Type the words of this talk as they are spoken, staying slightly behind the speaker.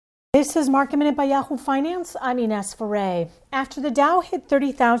This is Market Minute by Yahoo Finance. I'm Ines Ferre. After the Dow hit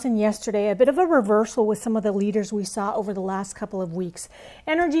 30,000 yesterday, a bit of a reversal with some of the leaders we saw over the last couple of weeks.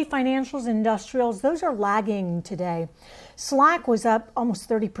 Energy, financials, industrials, those are lagging today. Slack was up almost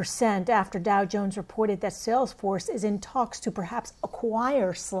 30% after Dow Jones reported that Salesforce is in talks to perhaps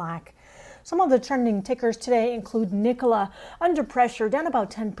acquire Slack. Some of the trending tickers today include Nikola, under pressure, down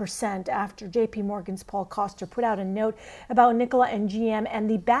about 10% after JP Morgan's Paul Coster put out a note about Nikola and GM and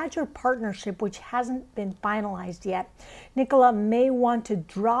the Badger partnership, which hasn't been finalized yet. Nikola may want to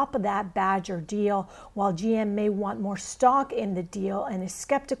drop that Badger deal, while GM may want more stock in the deal and is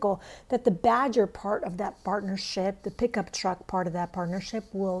skeptical that the Badger part of that partnership, the pickup truck part of that partnership,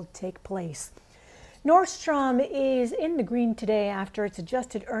 will take place. Nordstrom is in the green today after its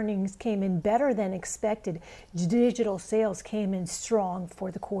adjusted earnings came in better than expected. Digital sales came in strong for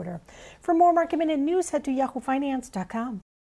the quarter. For more Market Minute news, head to yahoofinance.com.